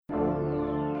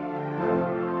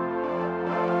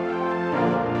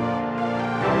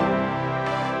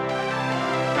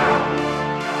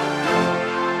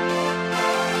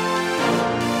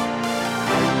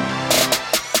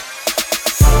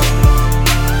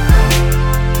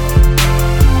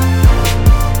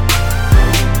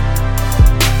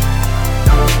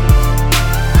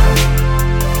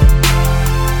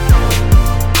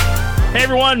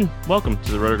everyone. Welcome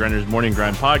to the Roto Grinders Morning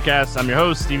Grind Podcast. I'm your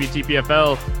host, Stevie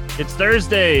TPFL. It's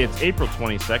Thursday. It's April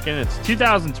 22nd. It's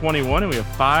 2021, and we have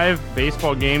 5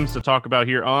 baseball games to talk about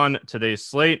here on today's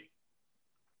slate.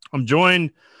 I'm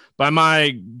joined by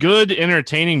my good,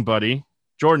 entertaining buddy,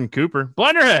 Jordan Cooper.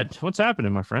 Blenderhead, what's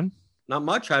happening, my friend? Not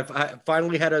much. I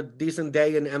finally had a decent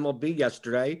day in MLB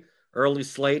yesterday. Early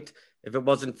slate. If it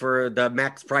wasn't for the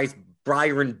max price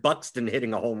Byron Buxton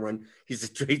hitting a home run, he's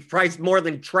priced more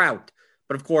than Trout.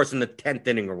 But of course, in the 10th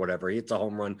inning or whatever, he hits a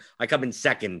home run. I come in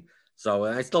second, so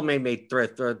I still made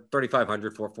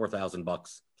 $3,500 for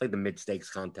 $4,000. Played the mid stakes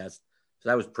contest, so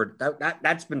that was pretty.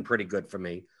 That's been pretty good for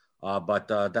me. But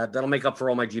that'll make up for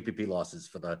all my GPP losses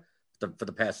for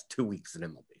the past 2 weeks in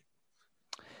MLB.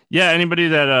 Yeah, anybody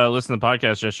that listened to the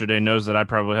podcast yesterday knows that I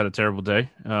probably had a terrible day.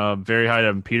 Very high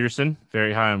on Peterson,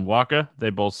 very high on Waka. They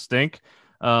both stink.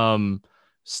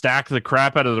 Stack the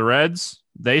crap out of the Reds.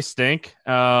 They stink.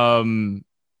 And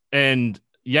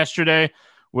yesterday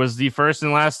was the first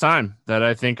and last time that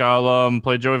I think I'll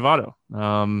play Joey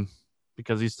Votto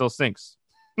because he still stinks.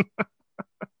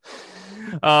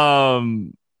 All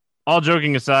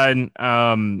joking aside,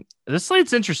 this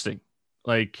slate's interesting.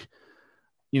 Like,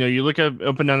 you know, you look up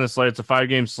and down the slate, it's a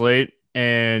 5-game slate.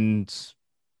 And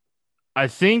I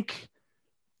think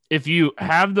if you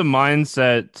have the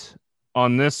mindset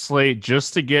on this slate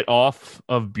just to get off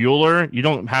of Bueller, you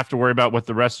don't have to worry about what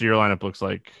the rest of your lineup looks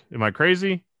like. Am I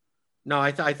crazy? No,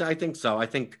 I think so. I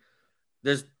think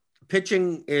there's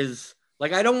pitching is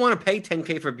like, I don't want to pay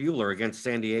 $10K for Bueller against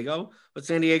San Diego, but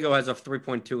San Diego has a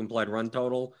 3.2 implied run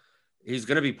total. He's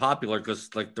going to be popular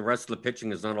because like the rest of the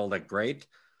pitching is not all that great.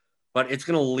 But it's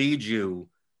going to lead you,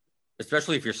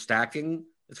 especially if you're stacking,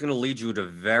 it's going to lead you to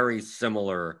very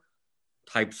similar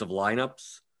types of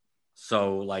lineups.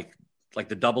 So like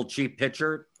the double cheap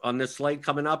pitcher on this slate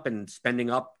coming up and spending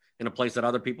up in a place that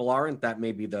other people aren't, that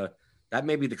may be the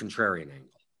contrarian angle.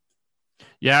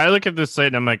 Yeah, I look at this slate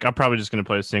and I'm like, I'm probably just going to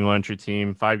play a single entry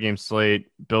team, 5-game slate,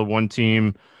 build one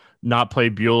team, not play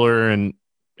Bueller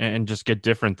and just get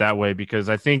different that way, because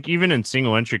I think even in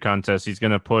single entry contests, he's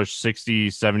going to push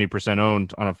 60-70%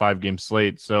 owned on a 5-game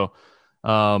slate. So,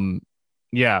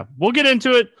 yeah, we'll get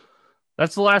into it.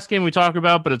 That's the last game we talk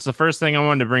about, but it's the first thing I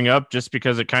wanted to bring up just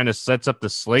because it kind of sets up the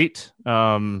slate.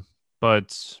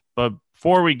 But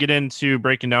before we get into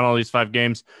breaking down all these 5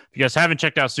 games, if you guys haven't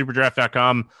checked out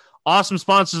superdraft.com, awesome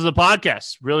sponsors of the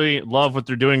podcast. Really love what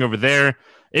they're doing over there.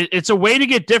 It's a way to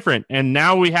get different, and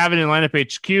now we have it in Lineup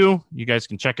HQ. You guys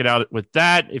can check it out with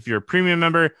that if you're a premium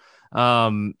member.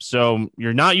 So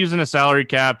you're not using a salary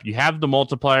cap. You have the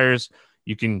multipliers.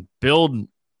 You can build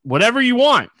whatever you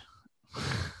want,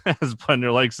 as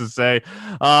Blender likes to say.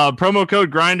 Promo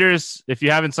code Grinders. If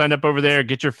you haven't signed up over there,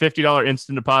 get your $50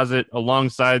 instant deposit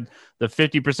alongside the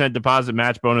 50% deposit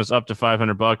match bonus up to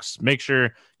 $500. Make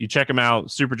sure you check them out.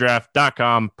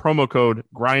 Superdraft.com, promo code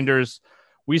Grinders.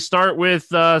 We start with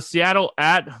Seattle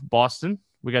at Boston.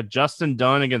 We got Justin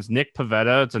Dunn against Nick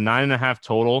Pivetta. It's a 9.5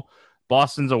 total.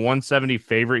 Boston's a 170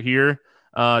 favorite here.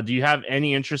 Do you have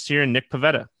any interest here in Nick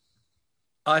Pivetta?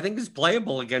 I think he's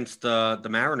playable against the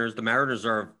Mariners. The Mariners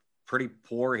are a pretty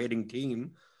poor hitting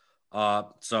team.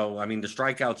 So, I mean, the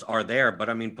strikeouts are there. But,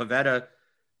 I mean, Pivetta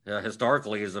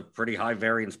historically is a pretty high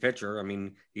variance pitcher. I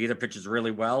mean, he either pitches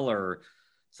really well or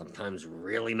sometimes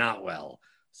really not well.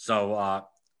 So,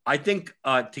 I think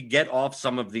to get off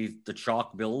some of the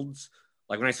chalk builds,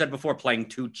 like when I said before, playing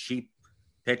 2 cheap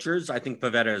pitchers, I think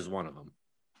Pivetta is one of them.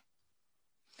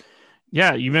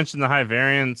 Yeah, you mentioned the high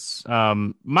variance.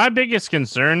 My biggest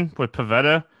concern with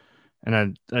Pivetta, and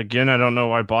I don't know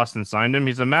why Boston signed him.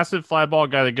 He's a massive fly ball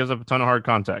guy that gives up a ton of hard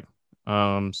contact.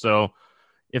 So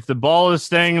if the ball is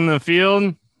staying in the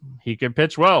field, he could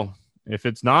pitch well. If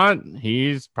it's not,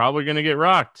 he's probably going to get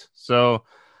rocked. So,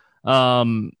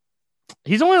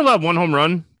 he's only allowed 1 home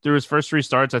run through his first 3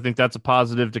 starts. I think that's a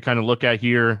positive to kind of look at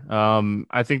here.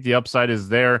 I think the upside is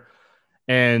there.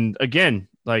 And again,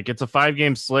 like, it's a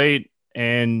 5-game slate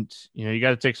and, you know, you got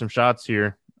to take some shots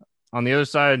here. On the other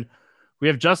side, we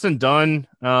have Justin Dunn,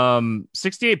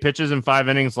 68 pitches in 5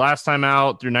 innings last time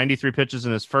out, through 93 pitches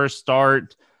in his first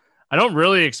start. I don't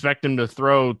really expect him to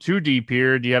throw too deep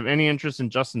here. Do you have any interest in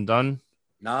Justin Dunn?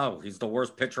 No, he's the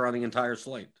worst pitcher on the entire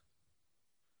slate.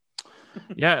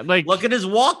 Yeah, like, look at his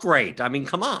walk rate. I mean,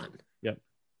 come on. Yep.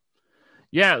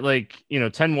 Yeah, like, you know,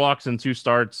 10 walks in 2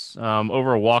 starts,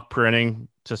 over a walk per inning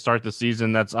to start the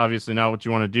season. That's obviously not what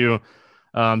you want to do,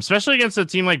 especially against a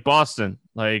team like Boston.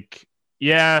 Like,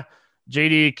 yeah,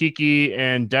 JD, Kiki,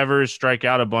 and Devers strike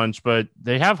out a bunch, but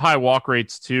they have high walk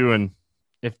rates too. And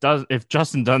if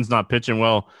Justin Dunn's not pitching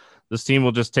well, this team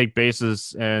will just take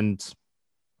bases, and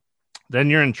then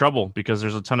you're in trouble because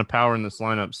there's a ton of power in this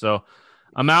lineup. So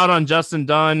I'm out on Justin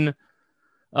Dunn.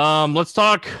 Let's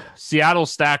talk Seattle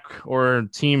stack or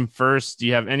team first. Do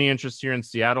you have any interest here in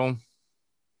Seattle?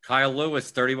 Kyle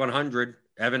Lewis, 3,100.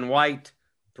 Evan White,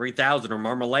 3,000. Or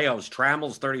Marmoleos.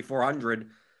 Trammell's 3,400.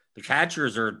 The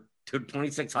catchers are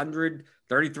 2,600,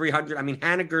 3,300. I mean,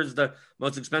 Haneker's the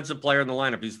most expensive player in the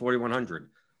lineup. He's 4,100.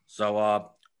 So,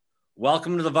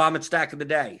 welcome to the vomit stack of the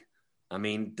day. I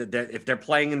mean, if they're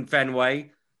playing in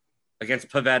Fenway against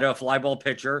Pivetta, a fly ball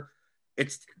pitcher,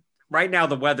 it's right now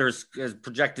the weather is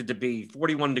projected to be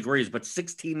 41 degrees, but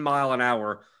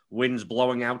 16-mile-an-hour winds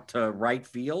blowing out to right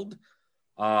field.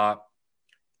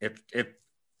 If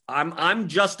I'm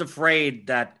just afraid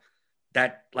that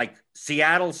like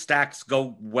Seattle stacks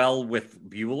go well with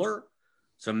Bueller,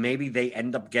 so maybe they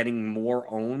end up getting more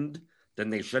owned than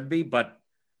they should be. But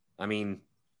I mean,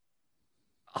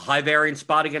 a high variance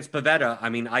spot against Pivetta. I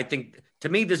mean, I think to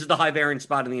me this is the high variance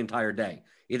spot in the entire day.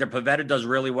 Either Pivetta does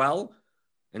really well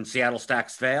and Seattle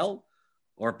stacks fail,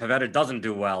 or Pivetta doesn't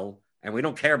do well and we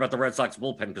don't care about the Red Sox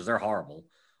bullpen because they're horrible,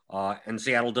 and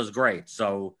Seattle does great.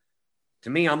 So to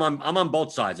me, I'm on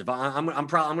both sides. If I'm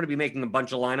going to be making a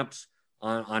bunch of lineups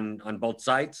on both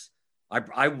sides.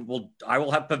 I will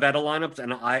have Pivetta lineups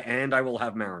and I will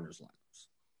have Mariners lineups.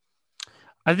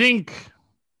 I think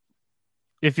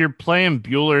if you're playing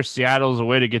Bueller, Seattle is a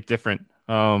way to get different.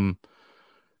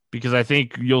 Because I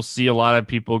think you'll see a lot of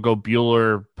people go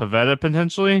Bueller, Pivetta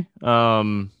potentially.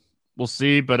 We'll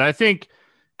see, but I think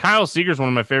Kyle Seager is one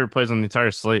of my favorite plays on the entire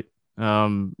slate. I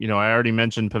already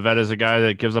mentioned Pivetta is a guy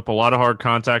that gives up a lot of hard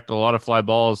contact, a lot of fly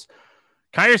balls.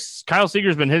 Kyle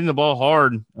Seager's been hitting the ball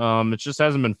hard. It just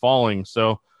hasn't been falling.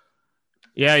 So,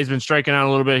 yeah, he's been striking out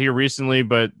a little bit here recently,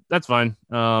 but that's fine.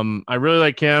 I really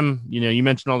like him. You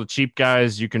mentioned all the cheap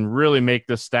guys. You can really make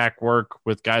this stack work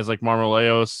with guys like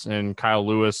Marmoleos and Kyle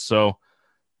Lewis. So,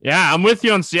 yeah, I'm with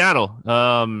you on Seattle.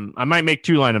 I might make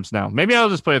 2 lineups now. Maybe I'll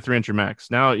just play a 3-entry max.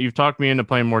 Now you've talked me into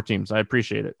playing more teams. I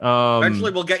appreciate it.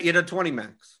 Eventually, we'll get you to 20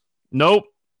 max. Nope.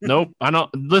 I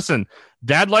don't listen.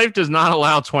 Dad life does not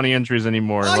allow 20 entries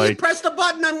anymore. Oh, you press the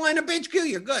button on lineup HQ.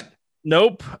 You're good.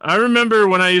 Nope. I remember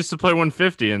when I used to play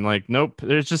 150 and nope.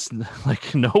 There's just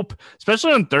nope.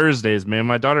 Especially on Thursdays, man.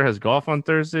 My daughter has golf on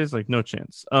Thursdays. No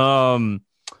chance. Boston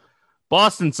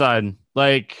side,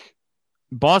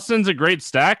 Boston's a great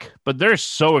stack, but they're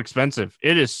so expensive.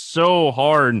 It is so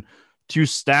hard to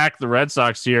stack the Red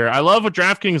Sox here. I love what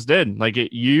DraftKings did.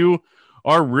 You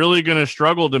are really going to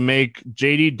struggle to make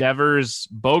JD Devers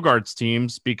Bogarts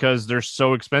teams because they're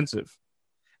so expensive.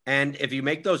 And if you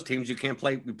make those teams, you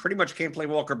pretty much can't play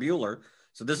Walker Bueller.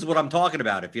 So this is what I'm talking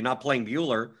about. If you're not playing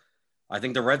Bueller, I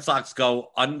think the Red Sox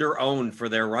go under-owned for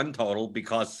their run total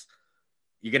because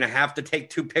you're going to have to take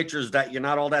 2 pitchers that you're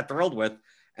not all that thrilled with.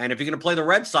 And if you're going to play the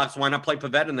Red Sox, why not play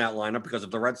Pivetta in that lineup? Because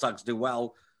if the Red Sox do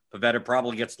well, Pivetta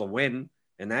probably gets the win.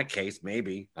 In that case,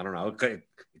 maybe. I don't know. It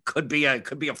could be a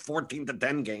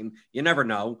 14-10 game. You never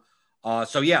know.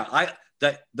 So yeah,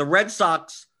 the Red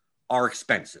Sox are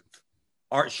expensive.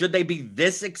 Should they be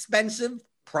this expensive?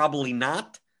 Probably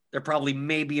not. They're probably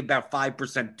maybe about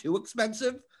 5% too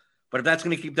expensive. But if that's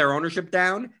going to keep their ownership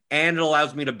down and it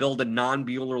allows me to build a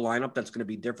non-Bueller lineup that's going to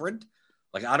be different,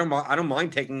 I don't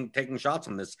mind taking shots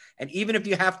on this. And even if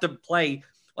you have to play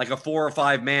a 4 or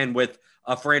 5 man with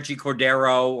a Franchi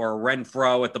Cordero or a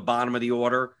Renfroe at the bottom of the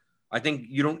order, I think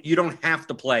you don't have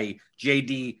to play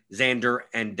JD, Xander,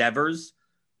 and Devers.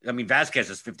 I mean,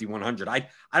 Vasquez is 5,100.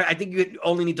 I think you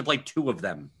only need to play 2 of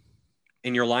them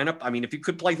in your lineup. I mean, if you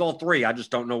could play all 3, I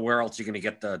just don't know where else you're going to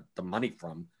get the money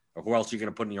from or who else you're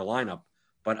going to put in your lineup.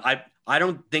 But I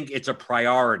don't think it's a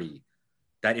priority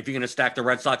that if you're going to stack the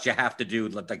Red Sox, you have to do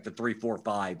the 3, 4,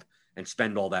 5 and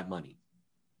spend all that money.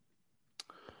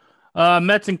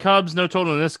 Mets and Cubs, no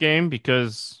total in this game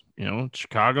because,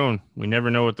 Chicago, and we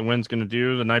never know what the wind's going to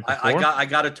do the night before. I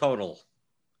got a total.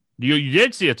 You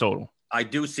did see a total? I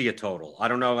do see a total. I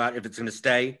don't know if it's going to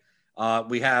stay.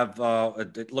 We have,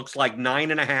 it looks like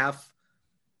 9.5,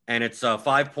 and it's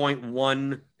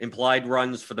 5.1 implied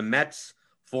runs for the Mets,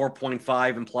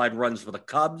 4.5 implied runs for the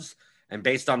Cubs. And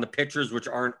based on the pitchers, which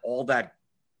aren't all that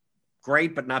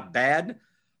great, but not bad,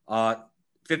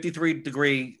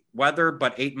 53-degree weather,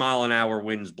 but 8-mile-an-hour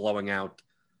winds blowing out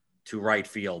to right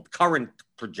field. Current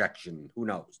projection, who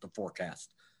knows, the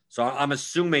forecast. So I'm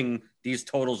assuming these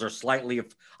totals are slightly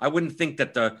 – I wouldn't think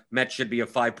that the Mets should be a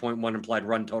 5.1 implied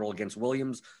run total against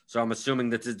Williams. So I'm assuming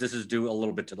that this is due a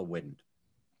little bit to the wind.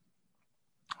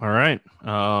 All right.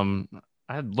 I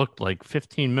had looked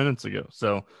 15 minutes ago.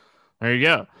 So there you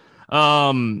go.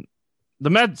 The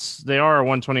Mets, they are a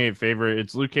 128 favorite.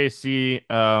 It's Luke KC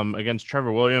against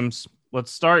Trevor Williams.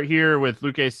 let's start here with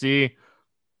Luke AC.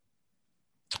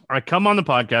 I come on the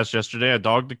podcast yesterday. I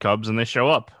dogged the Cubs, and they show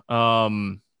up.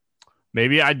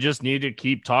 Maybe I just need to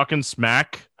keep talking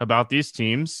smack about these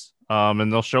teams,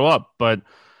 and they'll show up. But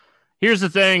here's the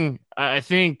thing: I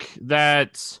think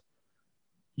that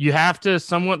you have to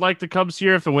somewhat like the Cubs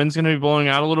here if the wind's going to be blowing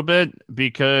out a little bit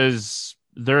because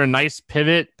they're a nice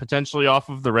pivot potentially off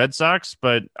of the Red Sox.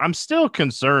 But I'm still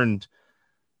concerned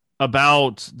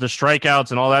about the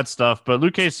strikeouts and all that stuff. But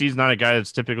Luke Casey is not a guy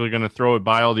that's typically going to throw it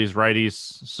by all these righties.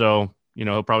 So,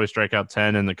 he'll probably strike out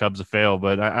 10 and the Cubs will fail.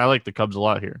 But I like the Cubs a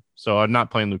lot here. So I'm not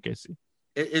playing Luke Casey.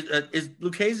 Is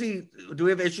Lucchesi, do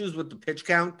we have issues with the pitch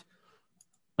count?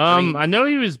 I know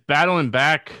he was battling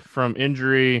back from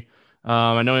injury.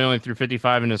 I know he only threw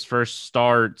 55 in his first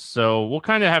start. So we'll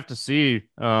kind of have to see.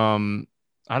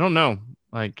 I don't know.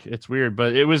 Like, it's weird,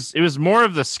 but it was more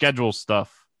of the schedule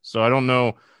stuff. So I don't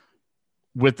know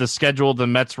with the schedule the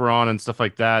Mets were on and stuff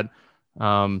like that.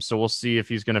 So we'll see if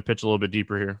he's going to pitch a little bit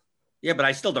deeper here. Yeah, but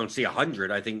I still don't see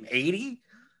 100. I think 80.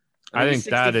 I think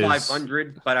that is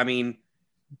 6,500. But I mean,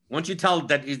 once you tell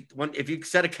that if you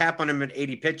set a cap on him at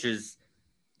 80 pitches,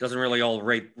 doesn't really all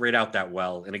rate out that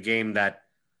well in a game that,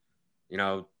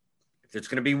 if it's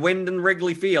going to be wind in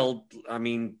Wrigley Field. I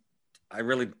mean, I'm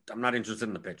not interested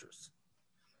in the pitchers.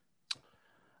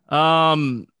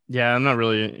 Yeah, I'm not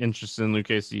really interested in Luke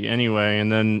Casey anyway.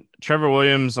 And then Trevor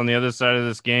Williams on the other side of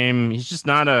this game, he's just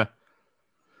not a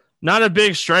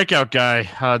big strikeout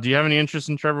guy. Do you have any interest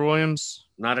in Trevor Williams?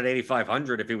 Not at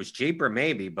 8,500. If he was cheaper,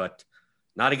 maybe, but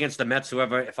not against the Mets who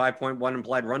have a 5.1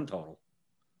 implied run total.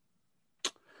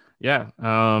 Yeah.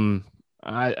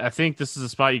 I think this is a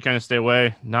spot you kind of stay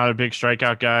away. Not a big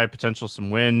strikeout guy, potential some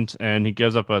wind, and he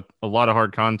gives up a lot of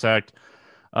hard contact.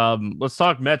 Let's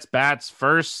talk Mets bats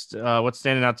first. What's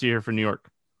standing out to you here for New York?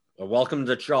 Welcome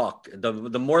to chalk. The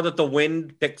more that the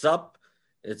wind picks up,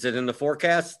 it's in the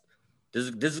forecast. This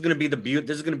is going to be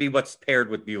this is going to be what's paired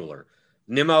with Buehler.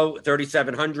 Nimmo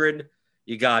 3,700.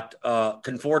 You got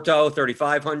Conforto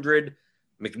 3,500.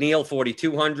 McNeil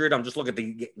 4,200. I'm just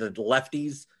looking at the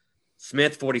lefties.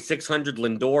 Smith 4,600.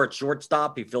 Lindor at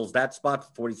shortstop. He fills that spot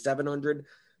for 4,700.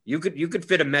 You could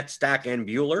fit a Mets stack and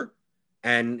Buehler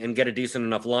and get a decent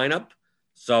enough lineup.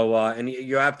 So and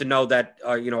you have to know that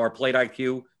our plate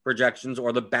IQ projections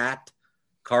or the bat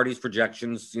Cardi's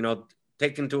projections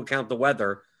take into account the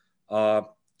weather.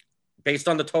 Based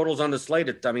on the totals on the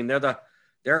slate,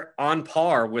 they're on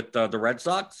par with the Red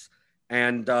Sox,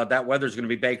 and that weather is going to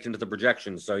be baked into the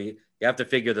projections. So you have to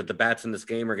figure that the bats in this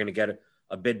game are going to get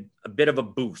a bit of a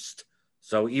boost.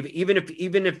 So even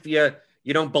if you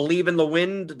don't believe in the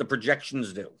wind, the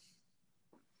projections do.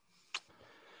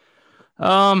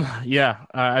 Yeah,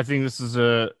 I think this is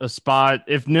a spot.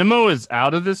 If Nimmo is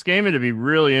out of this game, it'd be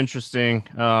really interesting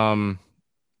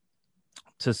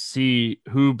to see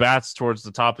who bats towards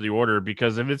the top of the order,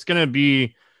 because if it's going to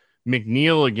be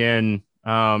McNeil again,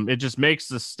 it just makes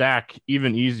the stack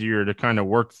even easier to kind of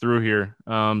work through here.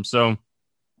 So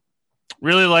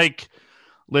really like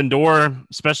Lindor,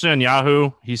 especially on Yahoo.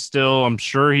 I'm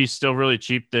sure he's still really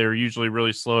cheap. They're usually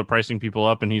really slow at pricing people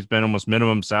up, and he's been almost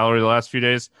minimum salary the last few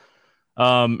days.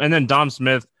 And then Dom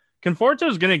Smith. Conforto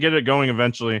is going to get it going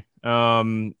eventually.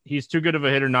 He's too good of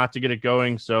a hitter not to get it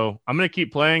going. So I'm going to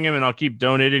keep playing him, and I'll keep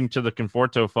donating to the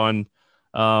Conforto fund.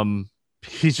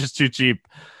 He's just too cheap.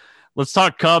 Let's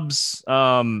talk Cubs.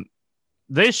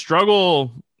 They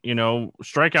struggle,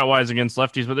 strikeout wise against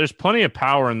lefties, but there's plenty of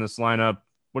power in this lineup.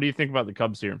 What do you think about the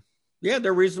Cubs here? Yeah,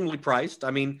 they're reasonably priced.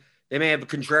 I mean, they may have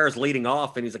Contreras leading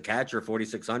off, and he's a catcher,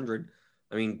 4,600.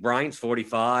 I mean, Bryant's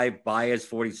 45, Baez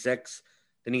 46.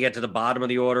 Then you get to the bottom of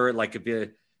the order. Like if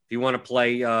you want to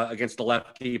play against the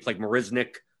lefty, you play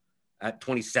Marisnik at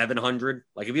 2,700.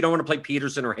 Like if you don't want to play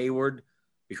Peterson or Hayward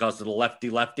because of the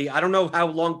lefty, I don't know how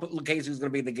long Lucchesi is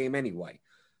going to be in the game anyway.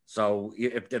 So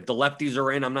if the lefties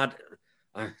are in, I'm not.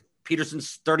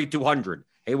 Peterson's 3,200.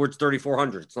 Hayward's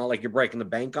 3,400. It's not like you're breaking the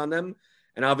bank on them.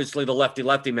 And obviously the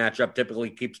lefty-lefty matchup typically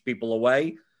keeps people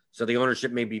away. So the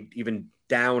ownership may be even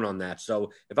down on that.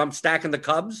 So if I'm stacking the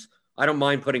Cubs, I don't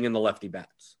mind putting in the lefty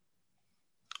bats.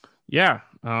 Yeah.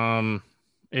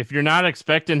 If you're not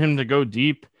expecting him to go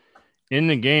deep in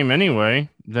the game anyway,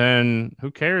 then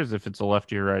who cares if it's a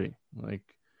lefty or righty? Like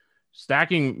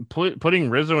putting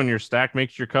Rizzo in your stack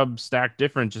makes your Cubs stack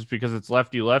different just because it's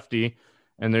lefty-lefty,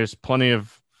 and there's plenty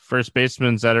of first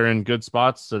basemen that are in good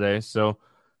spots today. So,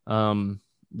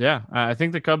 yeah, I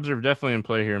think the Cubs are definitely in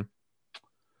play here.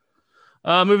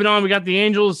 Moving on, we got the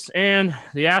Angels and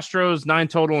the Astros, 9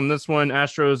 total in this one.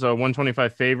 Astros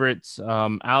 125 favorites.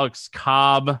 Alex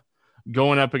Cobb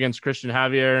going up against Christian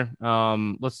Javier.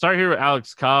 Let's start here with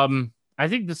Alex Cobb. I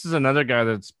think this is another guy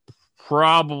that's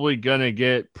probably gonna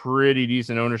get pretty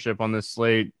decent ownership on this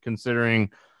slate, considering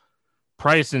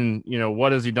price and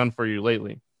what has he done for you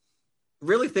lately.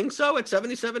 Really think so at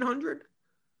 7,700?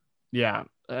 Yeah,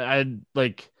 I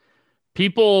like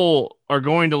people are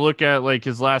going to look at like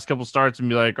his last couple starts and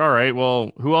be like, all right,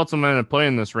 well, who else am I going to play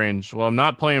in this range? Well, I'm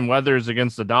not playing Weathers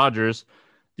against the Dodgers.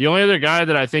 The only other guy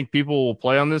that I think people will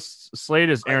play on this slate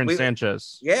is Aaron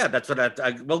Sanchez. Yeah, that's what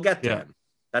we'll get to Yeah. him.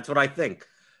 That's what I think.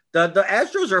 The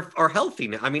Astros are healthy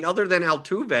now. I mean, other than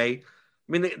Altuve, I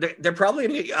mean they're probably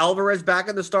going to get Alvarez back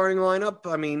in the starting lineup.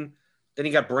 I mean, then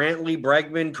you got Brantley,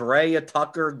 Bregman, Correa,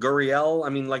 Tucker, Gurriel. I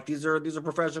mean, like these are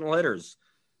professional hitters.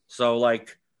 So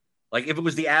like if it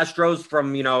was the Astros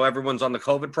from everyone's on the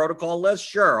COVID protocol list,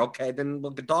 sure, okay, then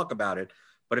we could talk about it.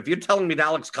 But if you're telling me that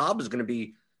Alex Cobb is going to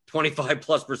be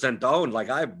 25+% owned, like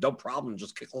I have no problem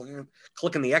just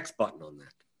clicking the X button on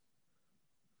that.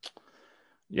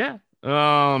 Yeah.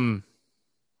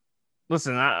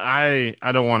 Listen, I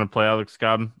don't want to play Alex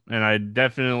Cobb, and I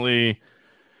definitely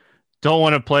don't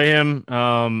want to play him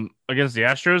against the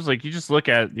Astros. Like you just look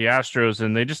at the Astros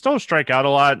and they just don't strike out a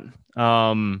lot,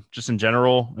 just in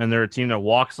general, and they're a team that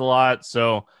walks a lot.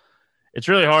 So it's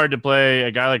really hard to play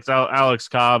a guy like Alex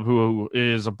Cobb, who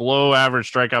is a below average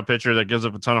strikeout pitcher that gives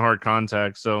up a ton of hard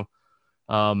contact. So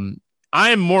I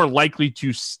am more likely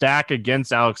to stack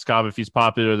against Alex Cobb if he's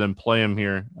popular than play him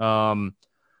here.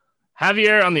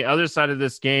 Javier on the other side of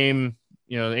this game,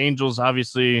 the Angels,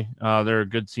 obviously, they're a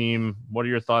good team. What are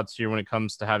your thoughts here when it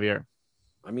comes to Javier?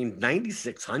 I mean,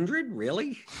 9,600,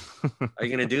 really? Are you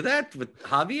going to do that with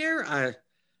Javier?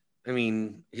 I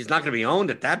mean, he's not going to be owned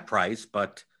at that price,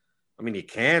 but I mean, he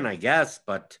can, I guess,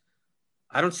 but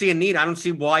I don't see a need. I don't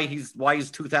see why he's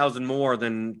 2,000 more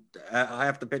than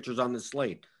half the pitchers on this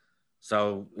slate.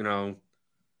 So,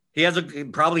 he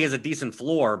probably has a decent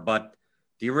floor, but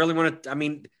do you really want to? I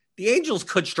mean, the Angels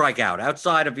could strike out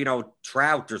outside of,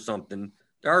 Trout or something.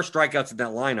 There are strikeouts in that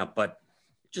lineup, but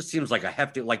it just seems like a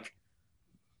hefty, like,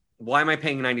 why am I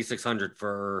paying 9,600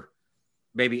 for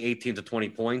maybe 18 to 20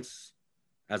 points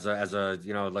as a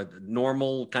like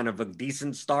normal kind of a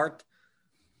decent start?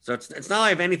 So it's not like I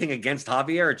have anything against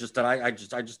Javier. It's just that I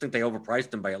just think they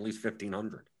overpriced him by at least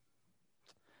 1,500.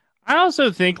 I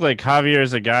also think like Javier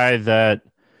is a guy that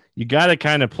you got to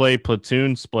kind of play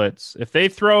platoon splits. If they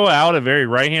throw out a very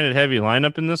right-handed heavy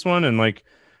lineup in this one, and like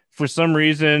for some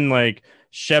reason, like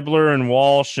Shebler and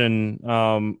Walsh and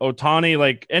Otani,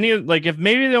 like if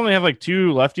maybe they only have like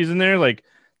two lefties in there, like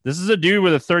this is a dude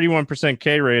with a 31%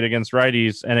 K rate against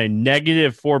righties and a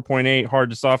negative 4.8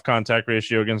 hard to soft contact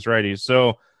ratio against righties.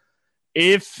 So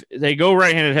if they go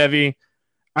right-handed heavy,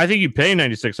 I think you pay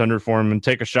 9,600 for him and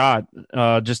take a shot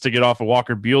just to get off of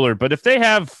Walker Buehler. But if they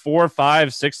have 4,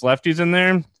 5, 6 lefties in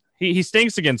there, he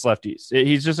stinks against lefties.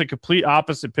 He's just a complete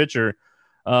opposite pitcher.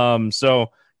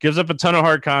 So gives up a ton of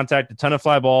hard contact, a ton of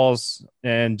fly balls,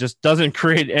 and just doesn't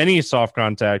create any soft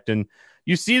contact. And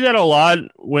you see that a lot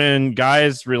when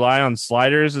guys rely on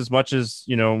sliders as much as,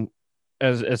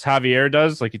 as Javier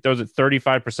does. Like he throws it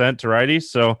 35% to righties.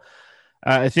 So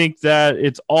I think that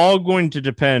it's all going to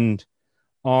depend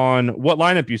on what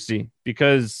lineup you see,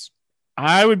 because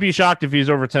I would be shocked if he's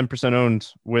over 10% owned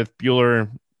with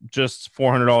Buehler just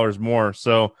 $400 more.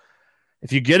 So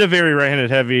if you get a very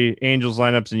right-handed heavy Angels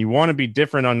lineups and you want to be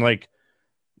different on like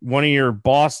one of your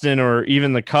Boston or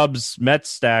even the Cubs Mets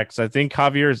stacks, I think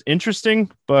Javier is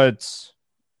interesting, but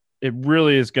it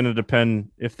really is going to depend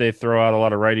if they throw out a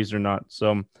lot of righties or not.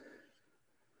 So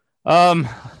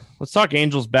let's talk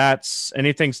Angels bats.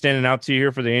 Anything standing out to you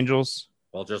here for the Angels?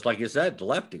 Well, just like you said, the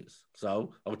lefties.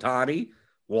 So Otani,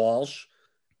 Walsh,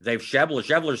 they've Shebler.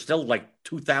 Shebler's still like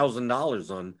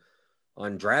 $2,000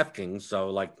 on DraftKings. So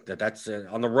like that's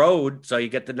on the road. So you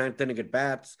get the ninth inning at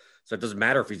bats. So it doesn't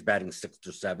matter if he's batting sixth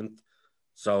or seventh.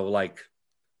 So like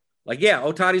yeah,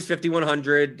 Otani's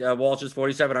 5,100, Walsh is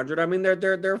 4,700. I mean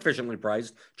they're efficiently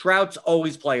priced. Trout's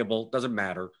always playable. Doesn't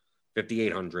matter.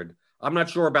 5,800. I'm not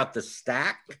sure about the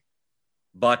stack.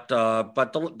 But the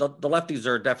lefties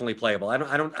are definitely playable. I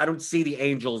don't see the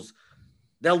Angels.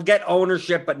 They'll get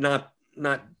ownership, but not.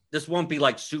 This won't be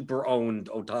like super owned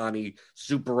Otani,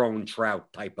 super owned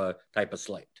Trout type of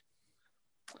slate.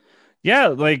 Yeah,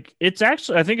 like it's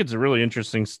actually, I think it's a really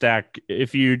interesting stack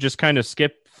if you just kind of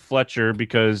skip Fletcher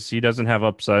because he doesn't have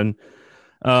upside,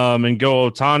 and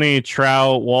go Otani,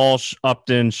 Trout, Walsh,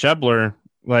 Upton, Shebler.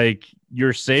 Like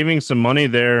you're saving some money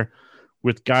there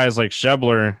with guys like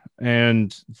Shebler.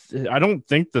 And I don't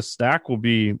think the stack will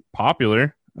be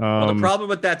popular. Well, the problem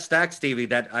with that stack, Stevie,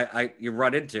 that you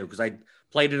run into, because I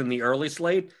played it in the early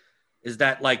slate, is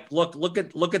that like look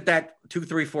at that 2,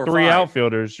 3, 4, Three 5.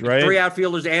 outfielders, It's right? 3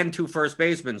 outfielders and 2 first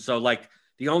basemen. So like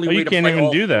the only Oh, way you to can't play even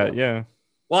all do that. 4. Yeah.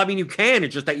 Well, I mean you can.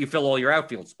 It's just that you fill all your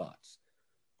outfield spots,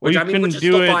 Well, which you I mean, which couldn't is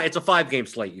do still it. fine. It's a 5-game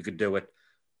slate. You could do it.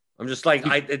 I'm just like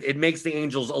it makes the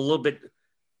Angels a little bit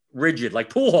rigid, like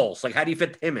Pujols. Like how do you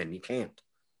fit him in? You can't.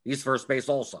 He's first base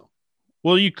also.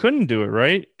 Well, you couldn't do it,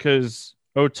 right? Because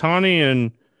Otani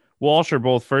and Walsh are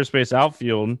both first base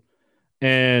outfield,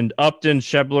 and Upton,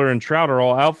 Shebler, and Trout are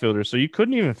all outfielders. So you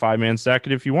couldn't even 5-man stack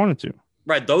it if you wanted to.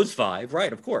 Right, those 5,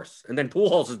 right, of course. And then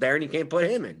Pujols is there and you can't put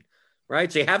him in.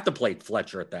 Right? So you have to play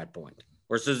Fletcher at that point.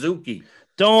 Or Suzuki.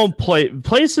 Don't play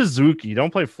Suzuki.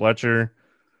 Don't play Fletcher.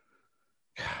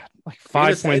 God, like If you're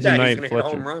gonna 5 say points a that, he's night, gonna hit a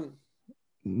home Fletcher.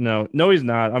 run. No, he's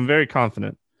not. I'm very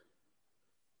confident.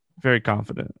 Very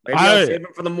confident. Maybe I'll save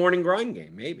him for the morning grind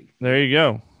game, maybe. There you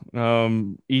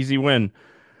go. Easy win.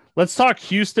 Let's talk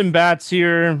Houston bats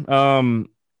here.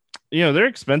 They're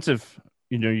expensive.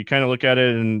 You kind of look at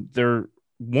it and they're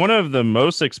one of the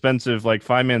most expensive like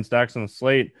 5-man stacks on the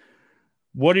slate.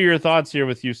 What are your thoughts here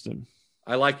with Houston?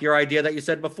 I like your idea that you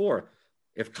said before.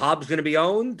 If Cobb's going to be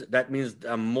owned, that means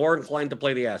I'm more inclined to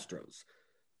play the Astros.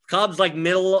 If Cobb's like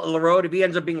middle of the road. If he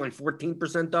ends up being like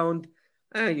 14% owned,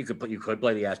 you could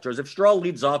play the Astros. If Stroll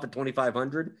leads off at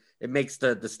 2,500, it makes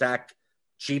the stack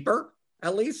cheaper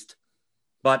at least.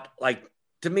 But like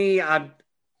to me, I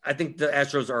think the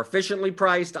Astros are efficiently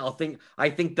priced. I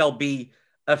think they'll be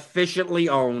efficiently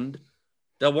owned.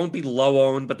 They won't be low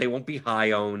owned, but they won't be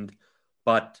high owned.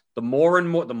 But the more and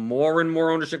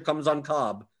more ownership comes on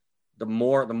Cobb, the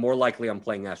more likely I'm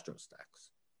playing Astro stacks.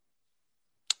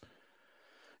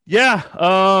 Yeah.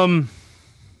 I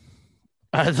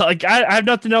have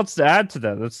nothing else to add to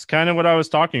that. That's kind of what I was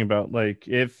talking about. Like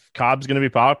if Cobb's going to be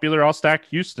popular, I'll stack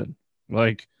Houston.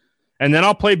 Like, and then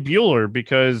I'll play Bueller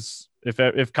because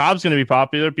if Cobb's going to be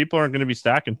popular, people aren't going to be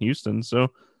stacking Houston.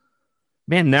 So,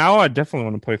 man, now I definitely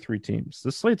want to play 3 teams.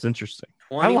 This slate's interesting.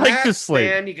 I like this slate.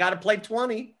 Man, you got to play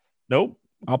 20. Nope,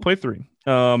 I'll play 3.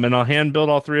 And I'll hand build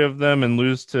all 3 of them and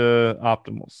lose to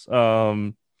optimals.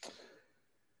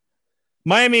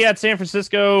 Miami at San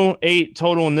Francisco, 8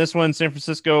 total in this one. San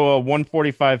Francisco,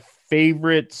 145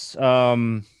 favorites.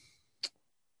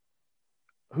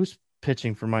 Who's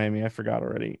pitching for Miami? I forgot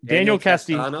already. Daniel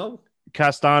Castano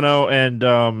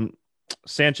and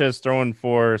Sanchez throwing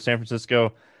for San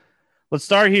Francisco. Let's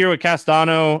start here with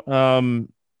Castano.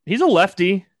 He's a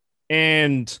lefty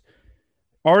and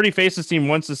already faced this team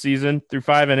once this season through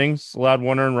 5 innings, allowed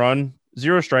 1 earned run,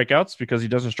 0 strikeouts because he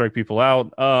doesn't strike people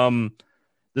out.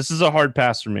 This is a hard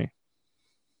pass for me.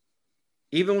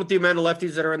 Even with the amount of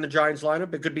lefties that are in the Giants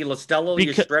lineup, it could be Listella,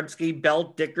 Yastrzemski,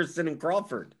 Belt, Dickerson, and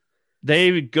Crawford.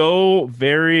 They go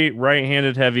very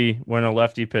right-handed heavy when a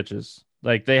lefty pitches.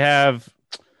 Like they have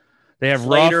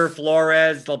Slater, Ruff,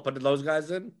 Flores. They'll put those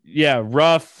guys in. Yeah,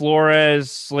 Ruff,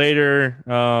 Flores, Slater,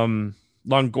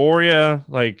 Longoria.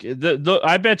 Like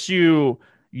I bet you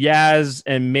Yaz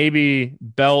and maybe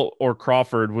Belt or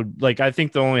Crawford would like. I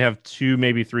think they'll only have 2,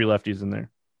 maybe 3 lefties in there.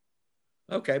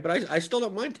 Okay, but I still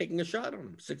don't mind taking a shot on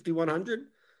him. 6,100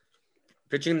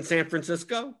 pitching in San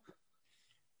Francisco.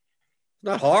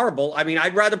 Not horrible. I mean,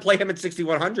 I'd rather play him at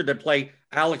 6,100 than play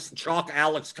Alex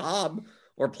Cobb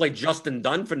or play Justin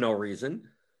Dunn for no reason.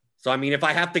 So, I mean, if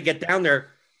I have to get down there,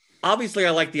 obviously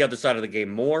I like the other side of the game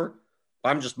more.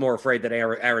 I'm just more afraid that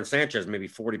Aaron Sanchez may be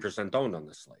 40% owned on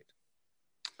this slate.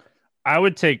 I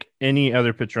would take any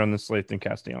other pitcher on this slate than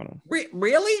Castellanos.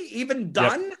 Really? Even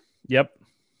Dunn? Yep.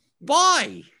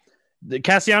 Why?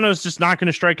 Castellanos is just not going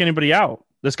to strike anybody out.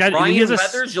 This guy, Ryan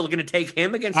Weathers, you're going to take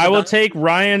him against. I will take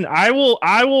Ryan. I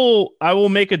will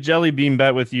make a jelly bean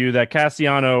bet with you that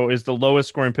Castellanos is the lowest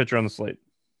scoring pitcher on the slate.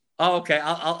 Oh, okay.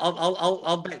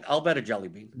 I'll bet a jelly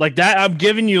bean like that. I'm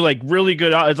giving you like really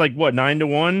good odds. It's like what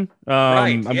 9-1.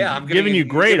 Right. Yeah, I'm giving you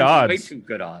great odds. Way too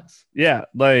good odds. Yeah,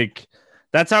 like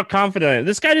that's how confident I am.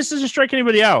 This guy just doesn't strike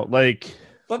anybody out. Like,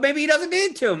 but maybe he doesn't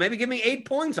need to. Maybe give me 8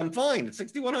 points. I'm fine. It's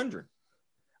 6,100.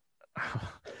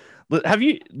 Have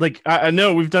you like? I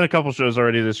know we've done a couple shows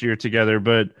already this year together,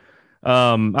 but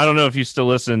I don't know if you still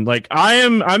listen. Like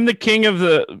I'm the king of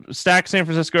the Stack San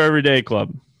Francisco Everyday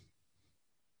Club.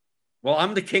 Well,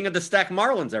 I'm the king of the Stack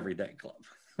Marlins Everyday Club.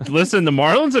 Listen, the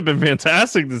Marlins have been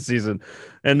fantastic this season,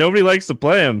 and nobody likes to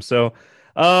play them. So,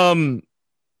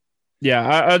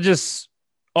 yeah, I just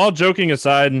all joking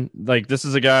aside, like this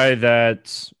is a guy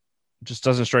that just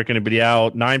doesn't strike anybody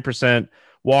out. 9%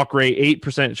 walk rate,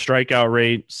 8% strikeout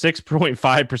rate,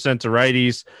 6.5% to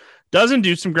righties. Doesn't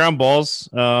do some ground balls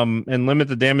and limit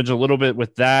the damage a little bit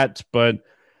with that, but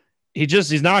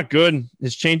he's not good.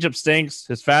 His changeup stinks.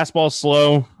 His fastball's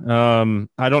slow.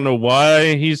 I don't know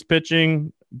why he's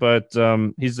pitching, but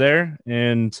he's there,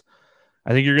 and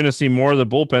I think you're going to see more of the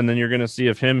bullpen than you're going to see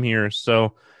of him here.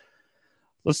 So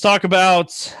let's talk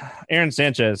about Aaron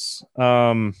Sanchez.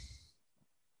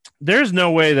 There's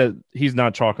no way that he's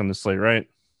not chalk on the slate, right?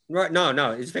 Right?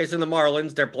 No. He's facing the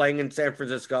Marlins. They're playing in San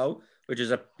Francisco, which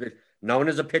is known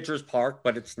as a pitcher's park,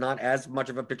 but it's not as much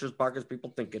of a pitcher's park as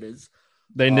people think it is.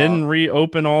 They didn't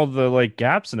reopen all the like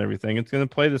gaps and everything. It's going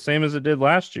to play the same as it did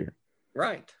last year.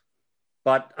 Right.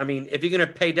 But I mean, if you're going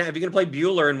to pay down, if you're going to play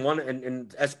Bueller in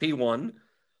SP1,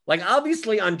 like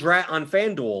obviously on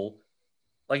FanDuel,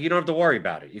 like you don't have to worry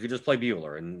about it. You could just play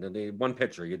Bueller and the one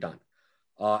pitcher, you're done.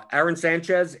 Aaron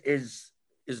Sanchez is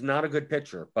not a good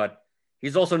pitcher, but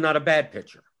he's also not a bad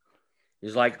pitcher.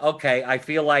 He's like, okay, I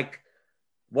feel like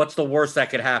what's the worst that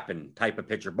could happen type of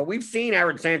pitcher. But we've seen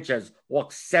Aaron Sanchez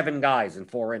walk 7 guys in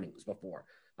 4 innings before.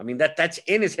 I mean, that's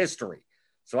in his history.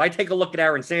 So I take a look at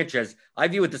Aaron Sanchez. I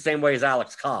view it the same way as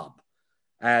Alex Cobb.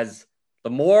 As the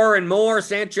more and more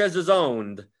Sanchez is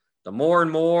owned, the more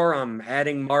and more I'm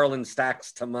adding Marlin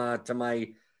stacks to my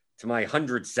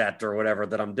 100 set or whatever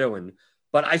that I'm doing.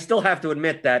 But I still have to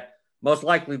admit that most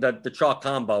likely the chalk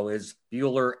combo is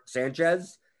Bueller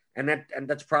Sanchez, and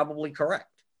that's probably correct.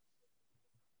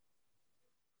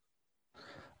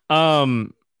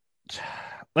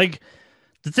 Like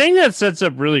the thing that sets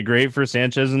up really great for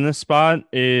Sanchez in this spot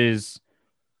is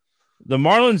the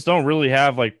Marlins don't really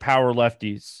have like power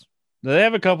lefties. They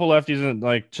have a couple lefties in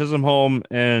like Chisholm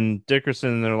and Dickerson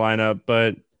in their lineup,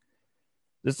 but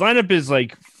this lineup is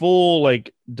like full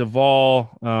like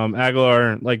Duvall,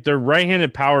 Aguilar, like they're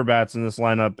right-handed power bats in this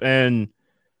lineup. And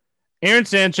Aaron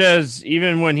Sanchez,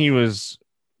 even when he was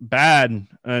bad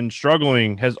and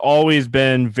struggling, has always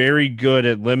been very good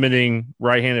at limiting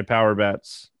right-handed power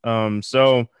bats.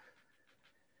 So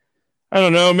I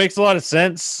don't know. It makes a lot of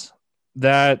sense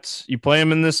that you play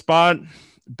him in this spot,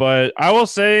 but I will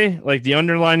say like the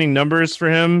underlining numbers for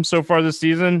him so far this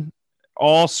season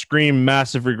all scream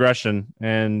massive regression,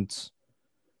 and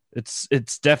it's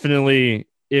definitely,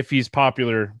 if he's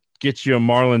popular, get you a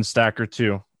Marlin stack or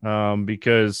two,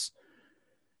 because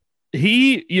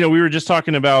he, we were just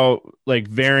talking about like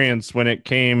variance when it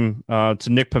came to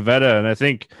Nick Pivetta, and I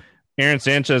think Aaron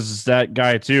Sanchez is that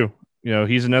guy too.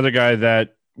 He's another guy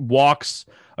that walks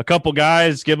a couple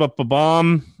guys, give up a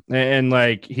bomb, and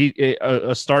like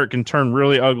a start can turn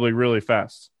really ugly really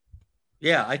fast.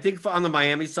 Yeah, I think on the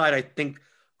Miami side, I think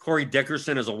Corey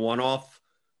Dickerson is a one-off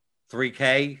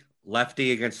 3K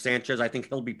lefty against Sanchez. I think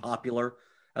he'll be popular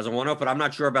as a one-off, but I'm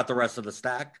not sure about the rest of the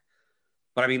stack.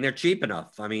 But I mean, they're cheap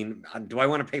enough. I mean, do I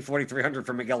want to pay $4,300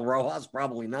 for Miguel Rojas?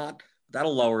 Probably not.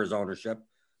 That'll lower his ownership.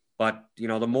 But the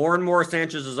more and more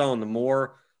Sanchez is owned, the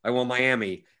more I want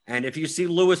Miami. And if you see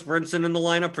Lewis Brinson in the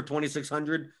lineup for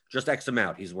 $2,600, just X him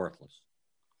out. He's worthless.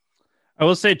 I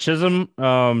will say Chisholm,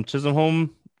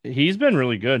 he's been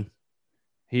really good.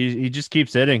 He just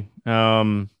keeps hitting.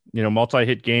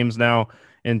 Multi-hit games now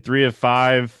in 3 of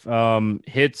 5,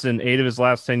 hits in 8 of his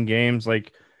last 10 games.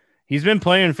 Like, he's been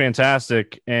playing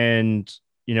fantastic, and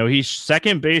he's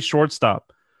second base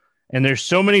shortstop. And there's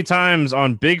so many times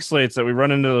on big slates that we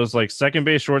run into those like second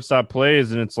base shortstop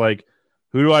plays, and it's like,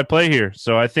 who do I play here?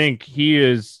 So I think he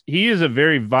is a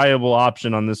very viable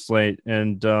option on this slate,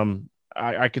 and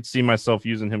I could see myself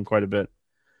using him quite a bit.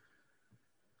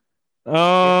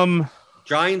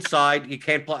 Giants side, you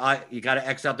can't play. You got to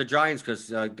X out the Giants because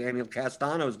Daniel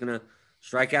Castano is going to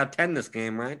strike out 10 this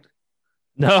game, right?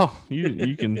 No,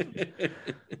 you can.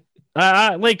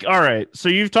 All right. So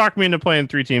you've talked me into playing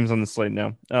 3 teams on the slate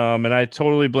now, and I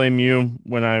totally blame you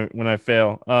when I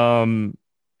fail.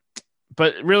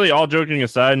 But really, all joking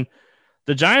aside,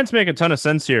 the Giants make a ton of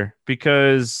sense here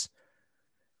because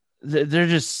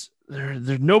there's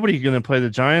nobody going to play the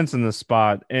Giants in this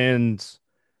spot, and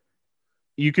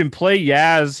you can play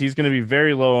Yaz. He's going to be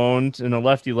very low owned in a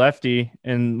lefty,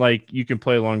 and like you can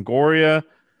play Longoria.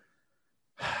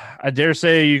 I dare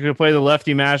say you could play the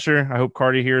lefty masher. I hope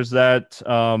Cardi hears that.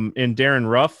 In Darren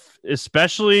Ruff,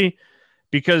 especially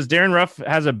because Darren Ruff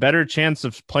has a better chance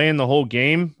of playing the whole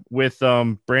game with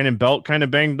Brandon Belt kind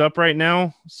of banged up right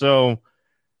now. So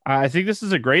I think this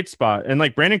is a great spot. And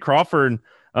like Brandon Crawford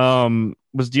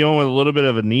was dealing with a little bit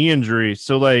of a knee injury.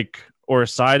 So or a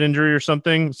side injury or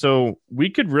something. So we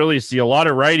could really see a lot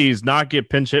of righties not get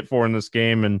pinch hit for in this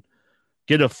game and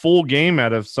get a full game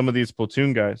out of some of these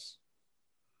platoon guys.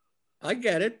 I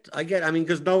get it. I mean,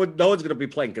 because no one's going to be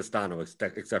playing Castano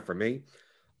except for me.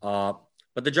 But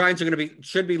the Giants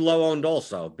should be low owned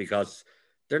also because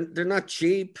they're not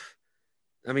cheap.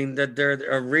 I mean, that they're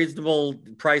a reasonable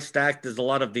price stack. There's a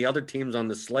lot of the other teams on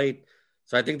the slate,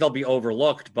 so I think they'll be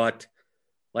overlooked. But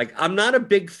like, I'm not a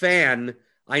big fan.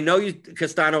 I know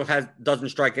Castano doesn't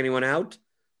strike anyone out,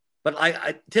 but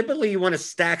I typically you want to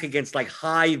stack against like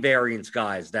high variance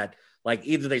guys that like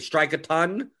either they strike a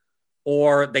ton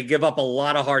or they give up a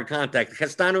lot of hard contact.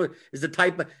 Castano is the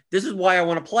type of, this is why I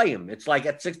want to play him. It's like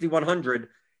at 6,100,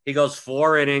 he goes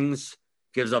 4 innings,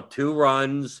 gives up 2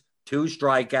 runs, 2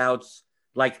 strikeouts.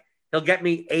 Like he'll get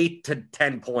me 8 to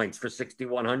 10 points for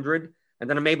 6,100. And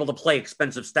then I'm able to play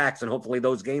expensive stacks and hopefully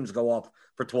those games go off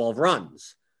for 12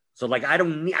 runs. So like I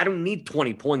don't need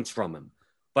 20 points from him.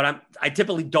 But I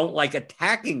typically don't like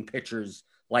attacking pitchers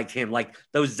like him, like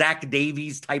those Zach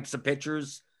Davies types of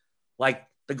pitchers, like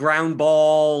the ground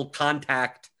ball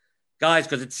contact guys,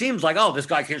 because it seems like, oh, this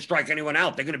guy can't strike anyone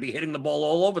out. They're going to be hitting the ball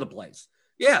all over the place.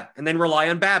 Yeah, and then rely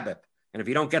on BABIP. And if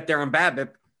you don't get there on BABIP,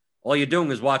 all you're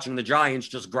doing is watching the Giants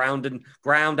just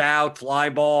ground out, fly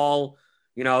ball.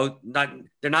 They're not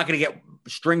going to get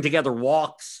string together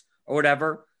walks or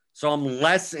whatever. So I'm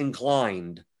less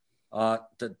inclined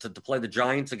to play the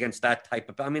Giants against that type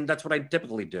of. I mean, that's what I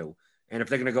typically do. And if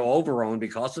they're going to go over-owned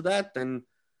because of that, then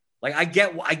like I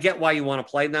get why you want to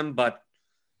play them, but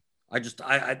I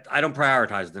don't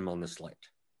prioritize them on this slate.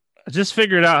 I just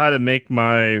figured out how to make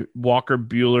my Walker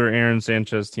Buehler, Aaron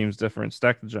Sanchez teams different.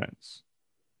 Stack the Giants.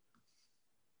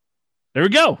 There we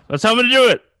go. That's how I'm going to do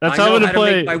it. That's how I'm going to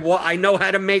play. I know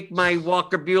how to make my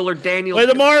Walker Buehler, Daniel. Play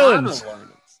the Marlins.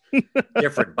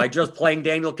 Different by just playing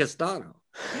Daniel Castano.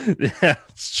 Yeah,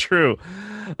 it's true.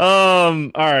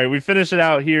 All right, we finish it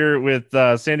out here with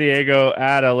San Diego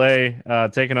at LA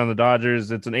taking on the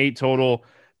Dodgers. It's an 8 total.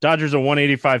 Dodgers a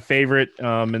 185 favorite.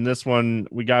 In this one,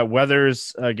 we got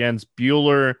Weathers against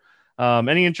Buehler.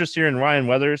 Any interest here in Ryan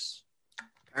Weathers?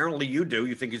 Apparently you do.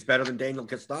 You think he's better than Daniel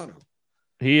Castano.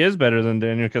 He is better than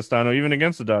Daniel Castano, even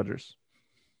against the Dodgers.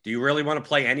 Do you really want to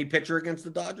play any pitcher against the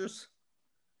Dodgers?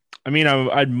 I mean,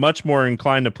 I'd much more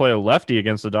inclined to play a lefty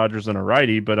against the Dodgers than a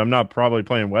righty, but I'm not probably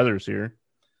playing Weathers here.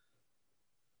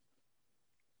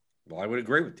 Well, I would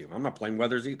agree with you. I'm not playing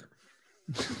Weathers either.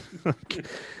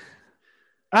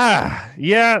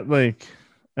 Yeah, like,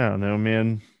 I don't know,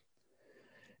 man.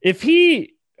 If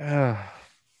he, I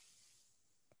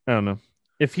don't know.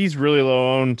 If he's really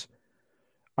low owned,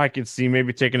 I could see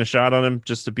maybe taking a shot on him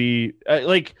just to be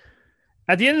like,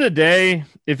 at the end of the day,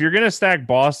 if you're going to stack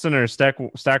Boston or stack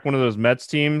one of those Mets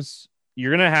teams,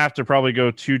 you're going to have to probably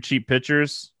go 2 cheap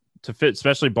pitchers to fit,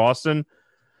 especially Boston.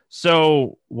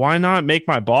 So why not make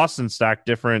my Boston stack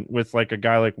different with like a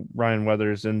guy like Ryan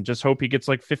Weathers and just hope he gets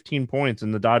like 15 points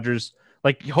and the Dodgers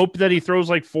like hope that he throws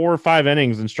like 4 or 5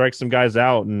 innings and strikes some guys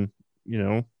out. And,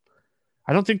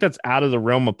 I don't think that's out of the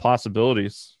realm of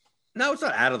possibilities. No, it's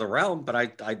not out of the realm,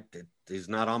 but he's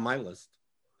not on my list.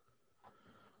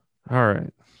 All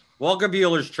right. Walker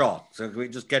Buehler's chalk. So can we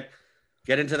just get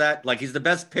into that? Like he's the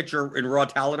best pitcher in raw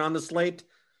talent on the slate.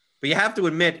 But you have to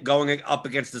admit, going up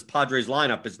against this Padres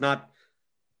lineup is not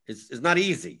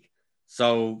easy.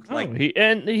 So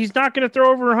he's not going to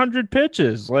throw over 100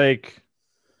 pitches. Like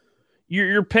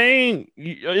you're paying.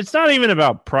 It's not even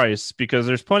about price because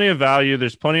there's plenty of value.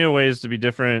 There's plenty of ways to be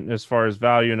different as far as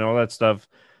value and all that stuff.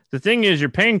 The thing is, you're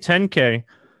paying $10K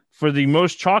for the